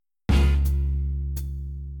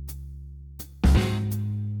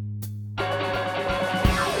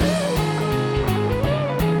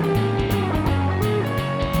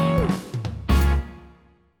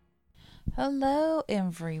Hello,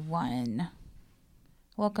 everyone.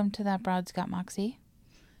 Welcome to That Broad's Got Moxie.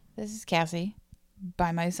 This is Cassie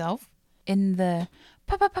by myself in the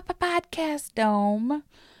podcast dome.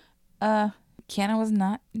 Kiana was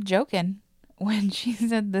not joking when she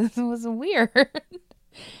said this was weird.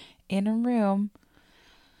 In a room,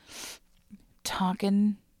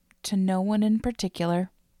 talking to no one in particular.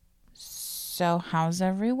 So, how's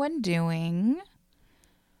everyone doing?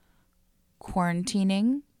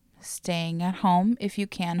 Quarantining? Staying at home if you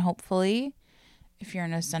can, hopefully. If you're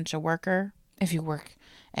an essential worker, if you work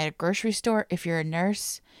at a grocery store, if you're a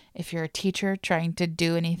nurse, if you're a teacher trying to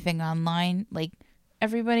do anything online, like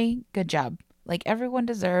everybody, good job. Like everyone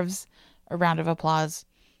deserves a round of applause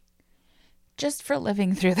just for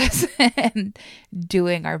living through this and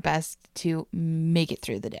doing our best to make it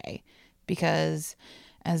through the day. Because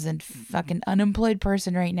as a fucking unemployed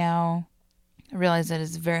person right now, I realize that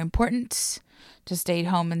it's very important to stay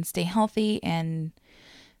home and stay healthy. And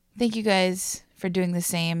thank you guys for doing the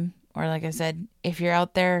same. Or like I said, if you're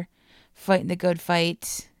out there fighting the good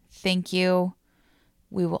fight, thank you.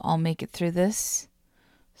 We will all make it through this.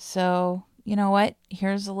 So, you know what?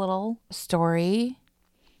 Here's a little story,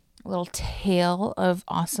 a little tale of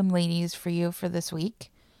awesome ladies for you for this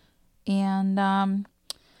week. And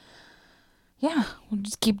yeah, we'll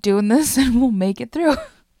just keep doing this and we'll make it through.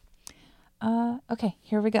 Okay,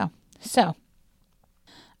 here we go. So,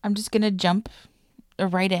 I'm just going to jump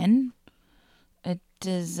right in. It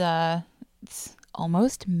is, it's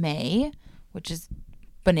almost May, which is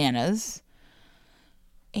bananas.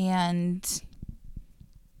 And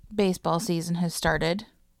baseball season has started.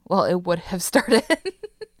 Well, it would have started.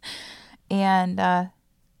 And,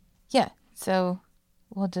 yeah, so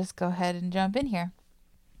we'll just go ahead and jump in here.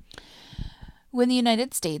 When the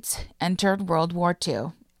United States entered World War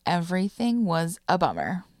II, everything was a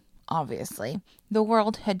bummer. Obviously, the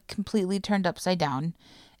world had completely turned upside down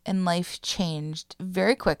and life changed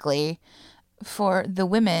very quickly for the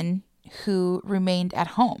women who remained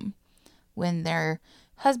at home when their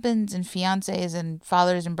husbands and fiancés and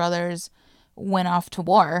fathers and brothers went off to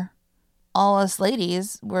war. All us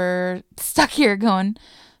ladies were stuck here going,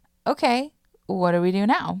 okay, what do we do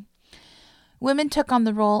now? Women took on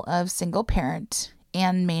the role of single parent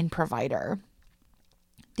and main provider.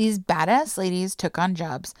 These badass ladies took on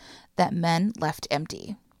jobs that men left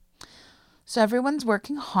empty. So everyone's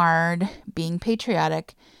working hard, being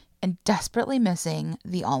patriotic, and desperately missing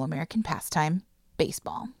the all-American pastime,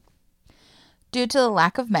 baseball. Due to the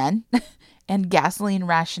lack of men and gasoline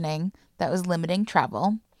rationing that was limiting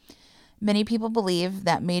travel, many people believed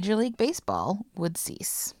that Major League Baseball would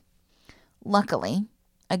cease. Luckily,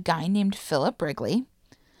 a guy named Philip Wrigley,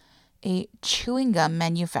 a chewing gum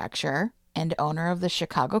manufacturer and owner of the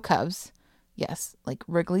Chicago Cubs, yes, like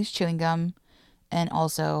Wrigley's Chewing Gum, and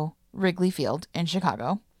also Wrigley Field in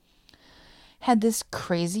Chicago, had this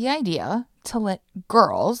crazy idea to let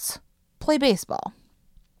girls play baseball.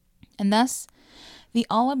 And thus, the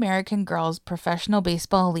All-American Girls Professional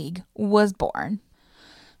Baseball League was born.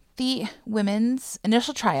 The women's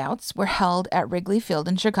initial tryouts were held at Wrigley Field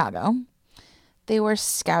in Chicago. They were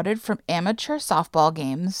scouted from amateur softball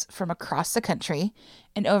games from across the country,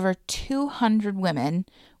 and over 200 women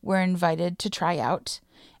were invited to try out,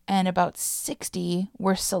 and about 60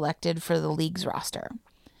 were selected for the league's roster.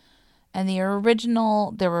 And there were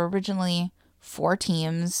originally 4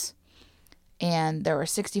 teams, and there were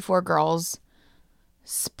 64 girls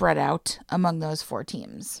spread out among those 4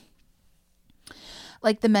 teams.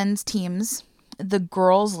 Like the men's teams, the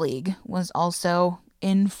girls' league was also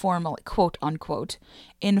informally, quote unquote,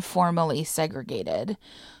 informally segregated.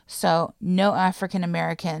 So no African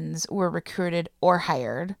Americans were recruited or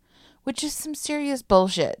hired, which is some serious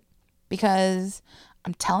bullshit. Because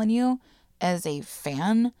I'm telling you, as a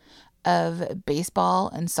fan of baseball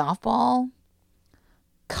and softball,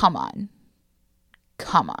 come on.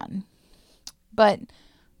 But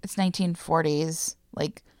it's 1940s.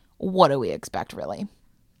 Like, what do we expect, really?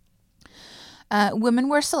 Women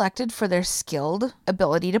were selected for their skilled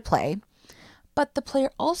ability to play, but the player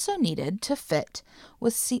also needed to fit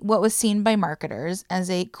with what was seen by marketers as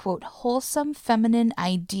a, quote, wholesome feminine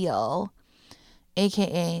ideal,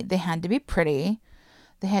 aka they had to be pretty,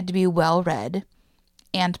 they had to be well-read,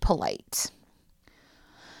 and polite.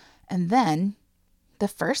 And then the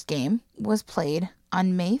first game was played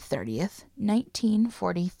on May 30th,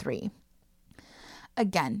 1943.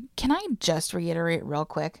 Again, can I just reiterate real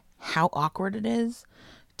quick how awkward it is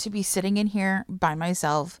to be sitting in here by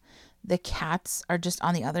myself? The cats are just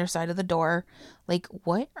on the other side of the door. Like,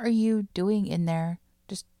 what are you doing in there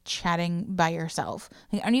just chatting by yourself?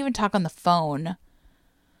 Like, I don't even talk on the phone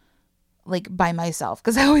like by myself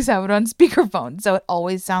because I always have it on speakerphone. So it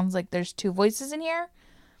always sounds like there's two voices in here.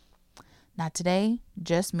 Not today,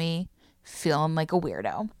 just me feeling like a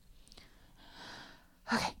weirdo.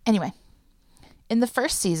 Okay, anyway. In the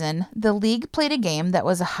first season, the league played a game that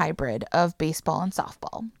was a hybrid of baseball and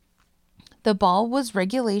softball. The ball was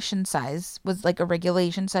regulation size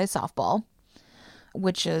softball,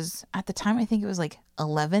 which is, at the time, I think it was like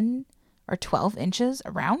 11 or 12 inches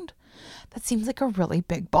around. That seems like a really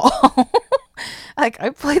big ball. Like, I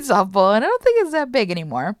played softball, and I don't think it's that big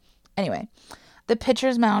anymore. Anyway, the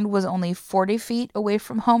pitcher's mound was only 40 feet away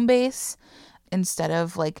from home base instead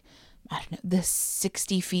of, like, I don't know, the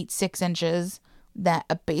 60 feet, 6 inches that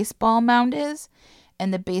a baseball mound is.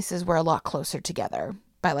 And the bases were a lot closer together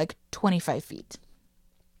by, like, 25 feet.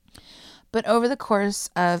 But over the course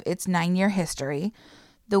of its 9-year history,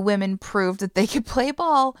 the women proved that they could play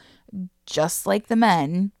ball just like the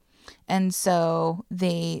men. And so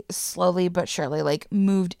they slowly but surely, like,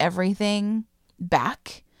 moved everything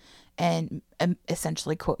back and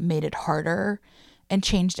essentially, quote, made it harder and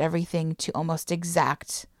changed everything to almost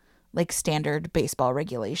exact, like, standard baseball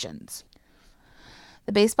regulations.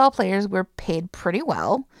 The baseball players were paid pretty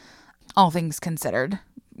well, all things considered,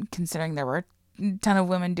 considering there were a ton of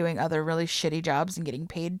women doing other really shitty jobs and getting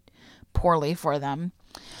paid poorly for them.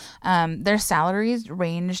 Their salaries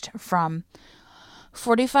ranged from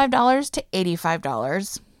 $45 to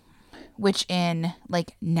 $85, which in,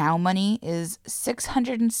 like, now money is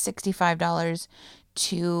 $665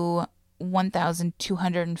 to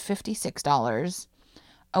 $1,256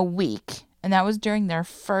 a week. And that was during their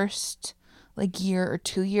first, like, year or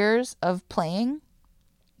 2 years of playing.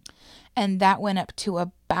 And that went up to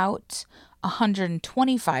about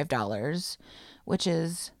 $125, which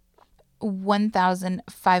is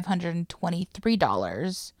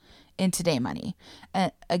 $1,523 in today money.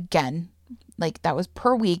 And again, like, that was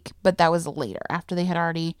per week, but that was later after they had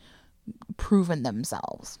already proven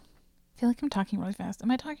themselves. I feel like I'm talking really fast.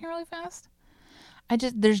 Am I talking really fast?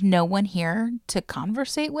 There's no one here to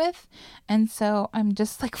conversate with. And so I'm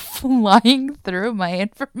just, like, flying through my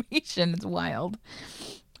information. It's wild.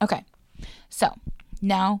 Okay. So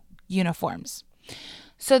now uniforms.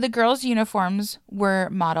 So the girls' uniforms were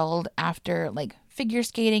modeled after, like, figure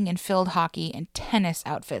skating and field hockey and tennis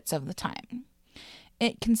outfits of the time.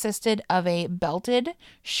 It consisted of a belted,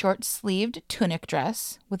 short-sleeved tunic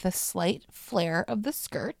dress with a slight flare of the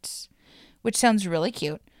skirt, which sounds really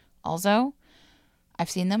cute. Also, I've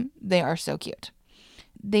seen them. They are so cute.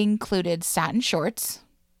 They included satin shorts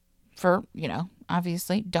for,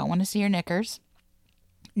 obviously don't want to see your knickers,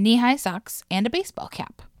 knee-high socks, and a baseball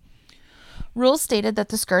cap. Rules stated that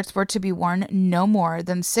the skirts were to be worn no more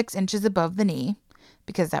than 6 inches above the knee,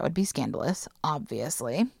 because that would be scandalous,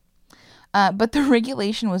 obviously. But the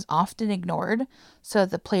regulation was often ignored so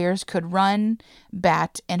that the players could run,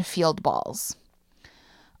 bat, and field balls.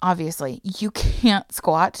 Obviously, you can't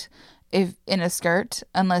squat if in a skirt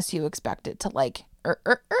unless you expect it to, like,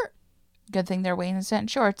 Good thing they're wearing satin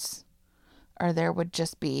shorts, or there would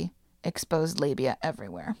just be exposed labia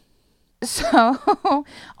everywhere. So,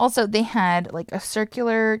 also, they had, like, a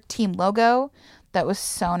circular team logo that was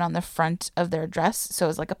sewn on the front of their dress. So it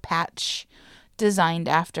was like a patch designed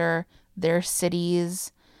after their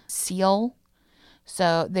city's seal.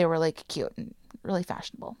 So they were, like, cute and really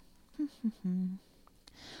fashionable.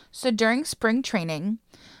 So during spring training,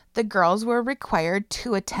 the girls were required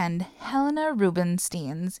to attend Helena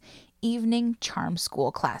Rubinstein's evening charm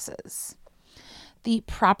school classes. The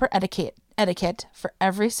proper etiquette for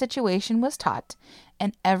every situation was taught,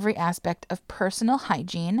 and every aspect of personal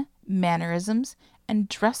hygiene, mannerisms, and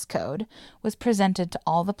dress code was presented to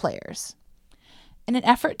all the players. In an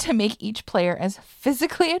effort to make each player as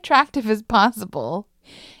physically attractive as possible,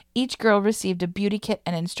 each girl received a beauty kit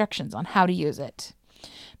and instructions on how to use it.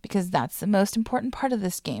 Because that's the most important part of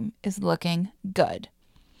this game, is looking good.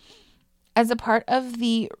 As a part of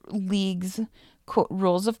the league's, quote,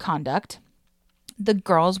 rules of conduct, the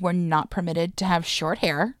girls were not permitted to have short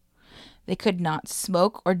hair. They could not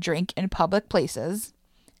smoke or drink in public places.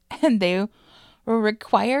 And they were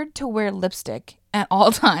required to wear lipstick at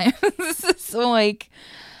all times. So, like,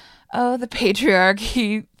 oh, the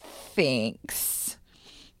patriarchy, thanks.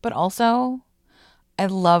 But also, I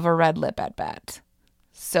love a red lip at bat.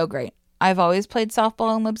 So great. I've always played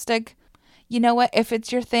softball in lipstick. You know what? If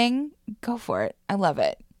it's your thing, go for it. I love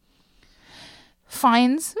it.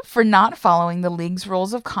 Fines for not following the league's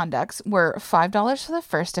rules of conduct were $5 for the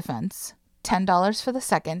first offense, $10 for the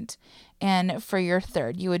second, and for your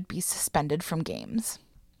third, you would be suspended from games.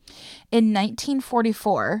 In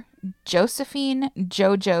 1944, Josephine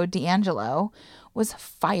JoJo D'Angelo was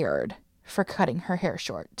fired for cutting her hair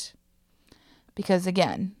short. because,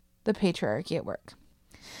 again, the patriarchy at work.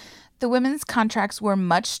 The women's contracts were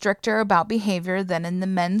much stricter about behavior than in the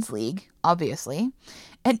men's league, obviously,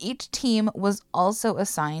 and each team was also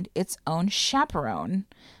assigned its own chaperone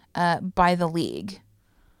by the league.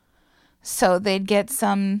 So they'd get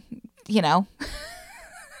some,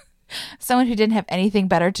 someone who didn't have anything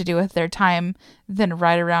better to do with their time than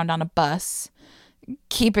ride around on a bus,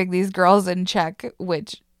 keeping these girls in check,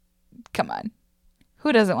 which, come on,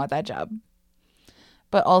 who doesn't want that job?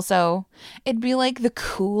 But also, it'd be like the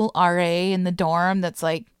cool RA in the dorm that's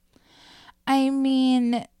like, I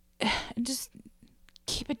mean, just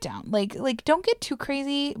keep it down. Like don't get too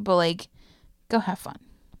crazy, but like, go have fun.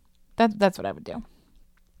 That's what I would do.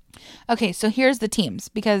 Okay, so here's the teams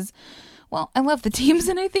because, well, I love the teams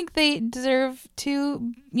and I think they deserve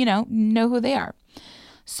to, know who they are.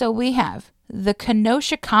 So we have the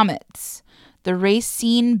Kenosha Comets, the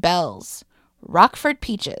Racine Bells, Rockford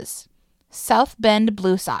Peaches, South Bend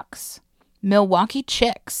Blue Sox, Milwaukee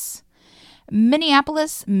Chicks,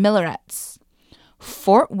 Minneapolis Millerettes,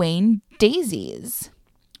 Fort Wayne Daisies,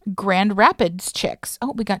 Grand Rapids Chicks.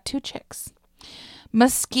 Oh, we got 2 Chicks.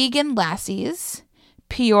 Muskegon Lassies,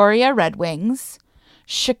 Peoria Red Wings,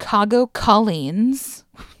 Chicago Colleens,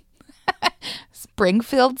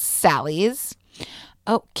 Springfield Sallies.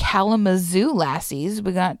 Oh, Kalamazoo Lassies.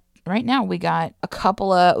 We got a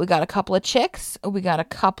couple of Chicks. We got a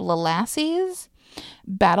couple of Lassies,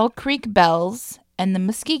 Battle Creek Bells, and the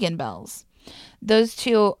Muskegon Bells. Those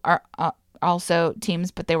 2 are also teams,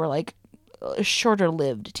 but they were like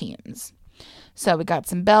shorter-lived teams. So we got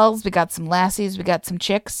some Bells, we got some Lassies, we got some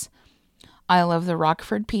Chicks. I love the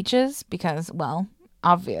Rockford Peaches because, well,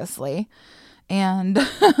 obviously. And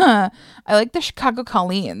I like the Chicago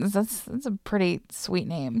Colleens. That's a pretty sweet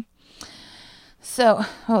name. So,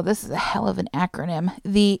 this is a hell of an acronym.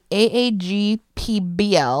 The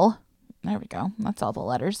AAGPBL, there we go, that's all the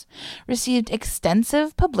letters, received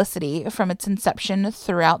extensive publicity from its inception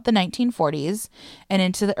throughout the 1940s and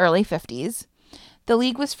into the early 50s. The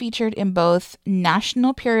league was featured in both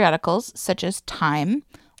national periodicals such as Time,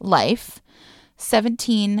 Life,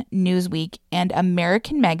 17, Newsweek, and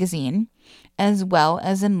American Magazine, as well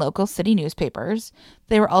as in local city newspapers.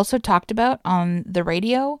 They were also talked about on the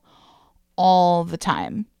radio all the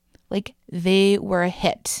time. Like, they were a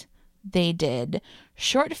hit. They did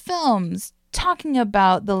short films talking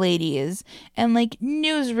about the ladies and like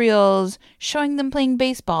newsreels showing them playing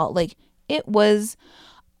baseball. Like, it was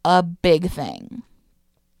a big thing.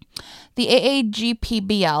 The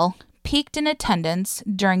AAGPBL peaked in attendance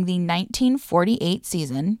during the 1948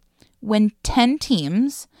 season when 10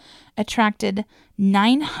 teams attracted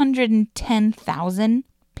 910,000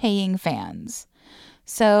 paying fans.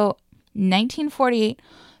 So 1948,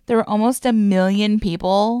 there were almost 1 million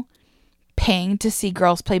people paying to see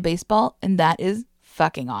girls play baseball, and that is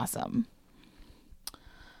fucking awesome.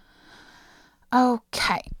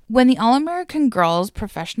 Okay. When the All-American Girls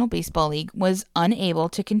Professional Baseball League was unable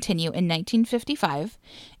to continue in 1955,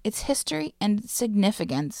 its history and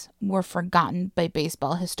significance were forgotten by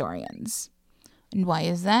baseball historians. And why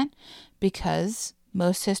is that? Because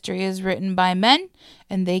most history is written by men,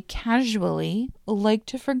 and they casually like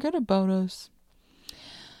to forget about us.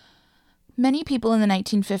 Many people in the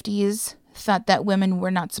 1950s thought that women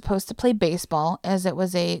were not supposed to play baseball as it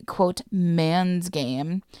was a, quote, man's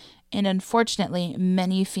game. And unfortunately,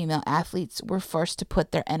 many female athletes were forced to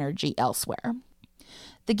put their energy elsewhere.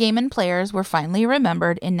 The game and players were finally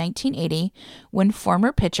remembered in 1980 when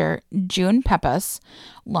former pitcher June Peppas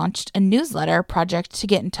launched a newsletter project to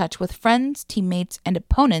get in touch with friends, teammates, and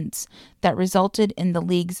opponents that resulted in the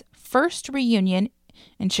league's first reunion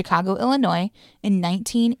in Chicago, Illinois in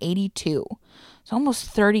 1982. So almost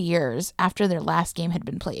 30 years after their last game had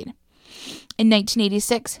been played. In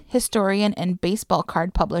 1986, historian and baseball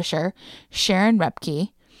card publisher Sharon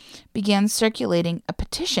Repke began circulating a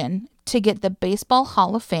petition to get the Baseball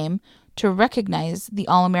Hall of Fame to recognize the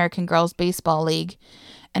All-American Girls Baseball League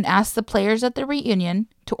and asked the players at the reunion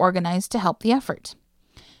to organize to help the effort.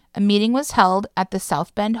 A meeting was held at the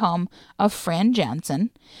South Bend home of Fran Jansen,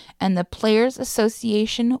 and the Players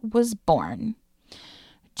Association was born.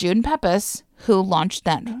 June Peppas, who launched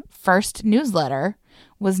that first newsletter,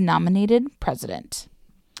 was nominated president.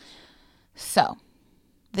 So,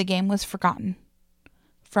 the game was forgotten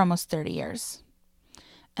for almost 30 years.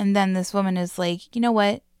 And then this woman is like, you know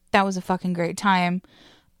what? That was a fucking great time.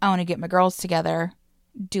 I want to get my girls together,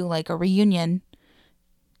 do like a reunion,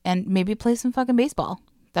 and maybe play some fucking baseball.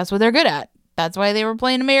 That's what they're good at. That's why they were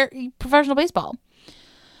playing professional baseball.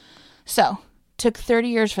 So, took 30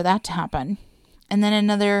 years for that to happen. And then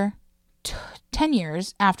another 10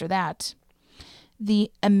 years after that,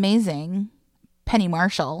 the amazing Penny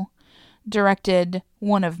Marshall, directed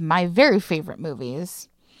one of my very favorite movies,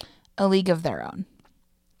 A League of Their Own.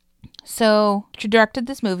 So she directed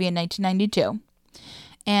this movie in 1992.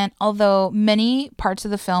 And although many parts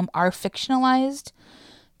of the film are fictionalized,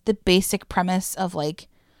 the basic premise of like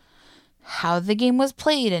how the game was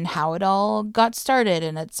played and how it all got started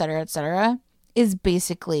and et cetera, is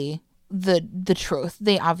basically the truth.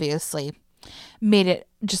 They obviously made it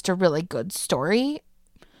just a really good story,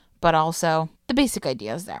 but also the basic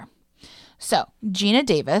idea is there. So Gina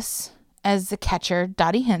Davis as the catcher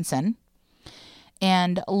Dottie Hinson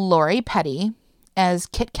and Lori Petty as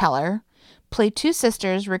Kit Keller play two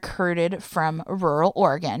sisters recruited from rural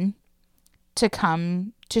Oregon to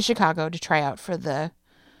come to Chicago to try out for the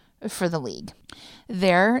league.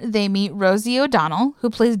 There, they meet Rosie O'Donnell, who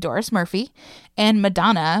plays Doris Murphy, and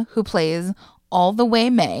Madonna, who plays All the Way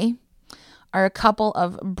May, are a couple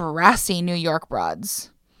of brassy New York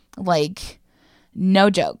broads. Like, no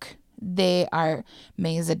joke. They are,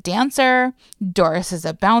 May is a dancer, Doris is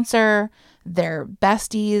a bouncer, they're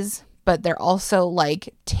besties, but they're also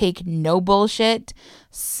like, take no bullshit,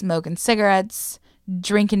 smoking cigarettes,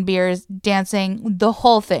 drinking beers, dancing, the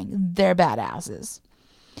whole thing. They're badasses.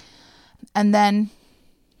 And then,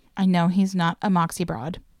 I know he's not a Moxie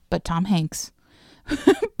broad, but Tom Hanks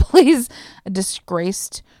plays a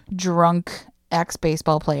disgraced, drunk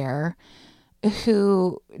ex-baseball player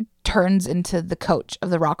who turns into the coach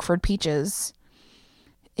of the Rockford Peaches.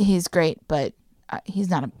 He's great, but he's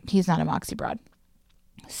not a Moxie broad.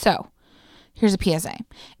 So, here's a PSA.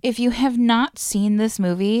 If you have not seen this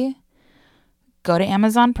movie, go to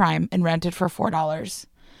Amazon Prime and rent it for $4.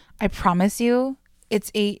 I promise you,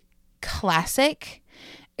 it's a classic.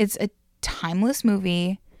 It's a timeless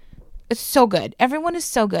movie. It's so good. Everyone is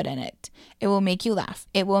so good in it. It will make you laugh.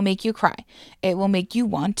 It will make you cry. It will make you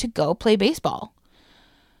want to go play baseball.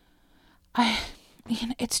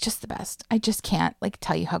 It's just the best. I just can't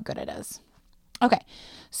tell you how good it is. Okay.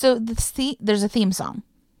 So there's a theme song.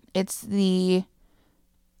 It's the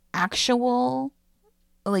actual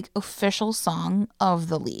official song of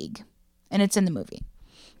the league, and it's in the movie.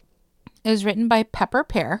 It was written by Pepper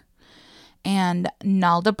Pear and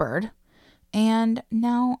Nalda Bird, and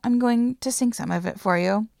now I'm going to sing some of it for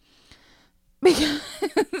you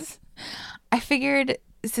because I figured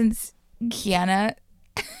since Kiana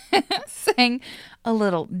sang a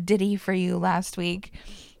little ditty for you last week,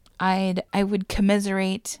 I would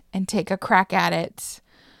commiserate and take a crack at it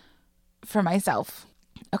for myself.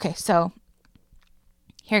 Okay, so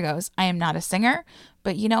here goes. I am not a singer,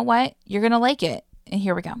 but you know what? You're going to like it. And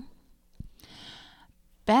here we go.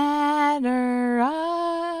 Batter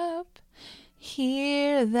up,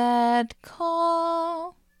 hear that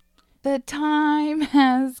call. The time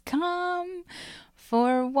has come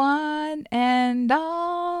for one and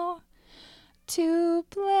all to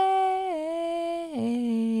play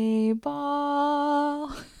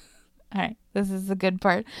ball. All right, this is the good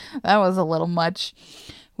part. That was a little much.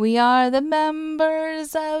 We are the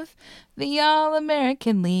members of the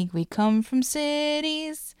All-American League. We come from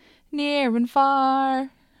cities near and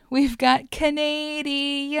far. We've got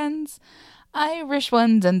Canadians, Irish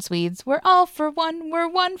ones, and Swedes. We're all for one. We're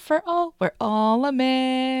one for all. We're all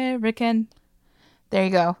American. There you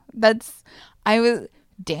go.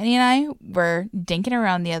 Danny and I were dinking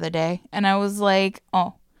around the other day, and I was like,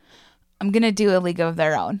 oh, I'm going to do A League of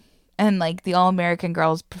Their Own. And the All-American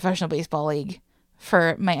Girls Professional Baseball League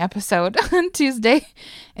for my episode on Tuesday.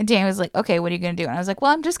 And Danny was like, okay, what are you going to do? And I was like,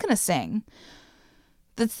 well, I'm just going to sing.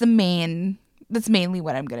 That's mainly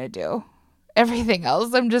what I'm going to do. Everything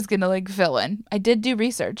else, I'm just going to fill in. I did do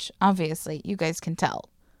research, obviously. You guys can tell.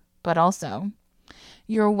 But also,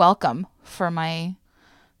 you're welcome for me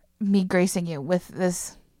gracing you with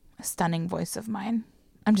this stunning voice of mine.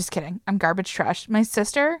 I'm just kidding. I'm garbage trash. My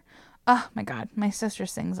sister, oh my God, my sister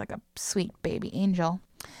sings like a sweet baby angel.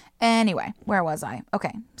 Anyway, where was I?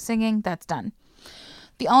 Okay, singing, that's done.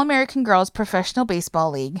 The All-American Girls Professional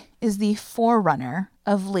Baseball League is the forerunner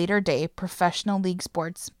of later-day professional league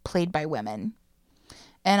sports played by women.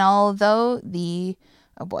 And although the,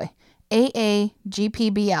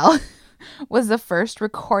 AAGPBL was the first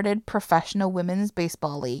recorded professional women's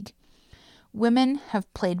baseball league, women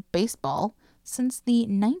have played baseball since the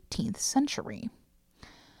 19th century.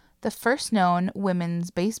 The first known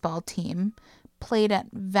women's baseball team played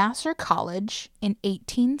at Vassar College in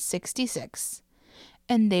 1866,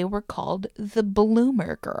 and they were called the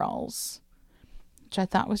Bloomer Girls, which I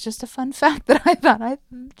thought was just a fun fact that I thought I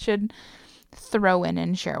should throw in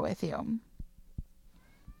and share with you.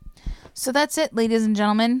 So that's it, ladies and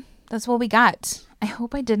gentlemen. That's what we got. I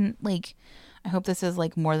hope I hope this is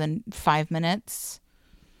more than 5 minutes.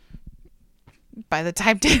 by the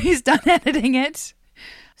time Danny's done editing it.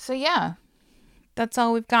 So yeah, that's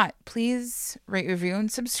all we've got. Please rate, review,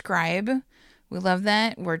 and subscribe. We love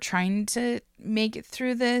that. We're trying to make it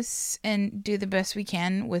through this and do the best we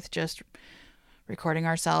can with just recording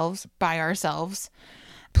ourselves by ourselves.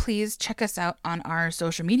 Please check us out on our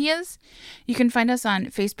social medias. You can find us on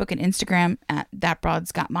Facebook and Instagram at That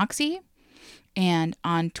Broad's Got Moxie, and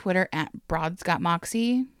on Twitter at Broad's Got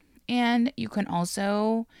Moxie. And you can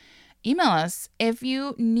also email us if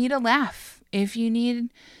you need a laugh, if you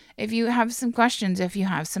have some questions, if you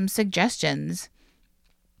have some suggestions.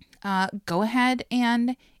 Go ahead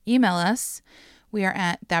and email us. We are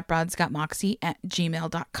at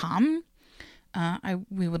thatbroadsgotmoxie@gmail.com.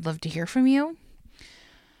 We would love to hear from you.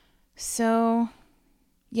 So,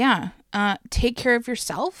 yeah, take care of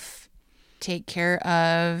yourself. Take care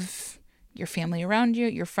of your family around you,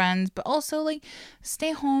 your friends, but also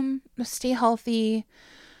stay home, stay healthy.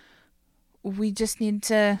 We just need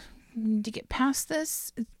to get past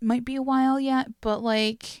this. It might be a while yet, but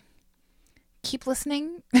keep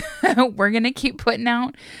listening. We're going to keep putting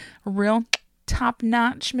out real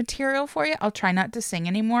top-notch material for you. I'll try not to sing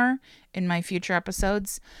anymore in my future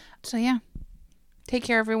episodes. So yeah, take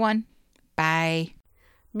care, everyone. Bye.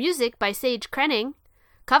 Music by Sage Krenning.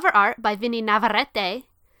 Cover art by Vinny Navarrete.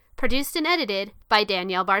 Produced and edited by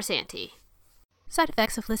Danielle Barsanti. Side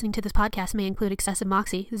effects of listening to this podcast may include excessive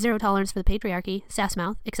moxie, zero tolerance for the patriarchy, sass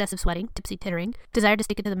mouth, excessive sweating, tipsy tittering, desire to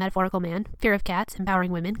stick it to the metaphorical man, fear of cats,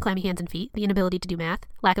 empowering women, clammy hands and feet, the inability to do math,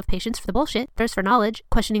 lack of patience for the bullshit, thirst for knowledge,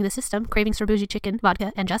 questioning the system, cravings for bougie chicken,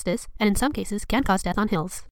 vodka, and justice, and in some cases can cause death on hills.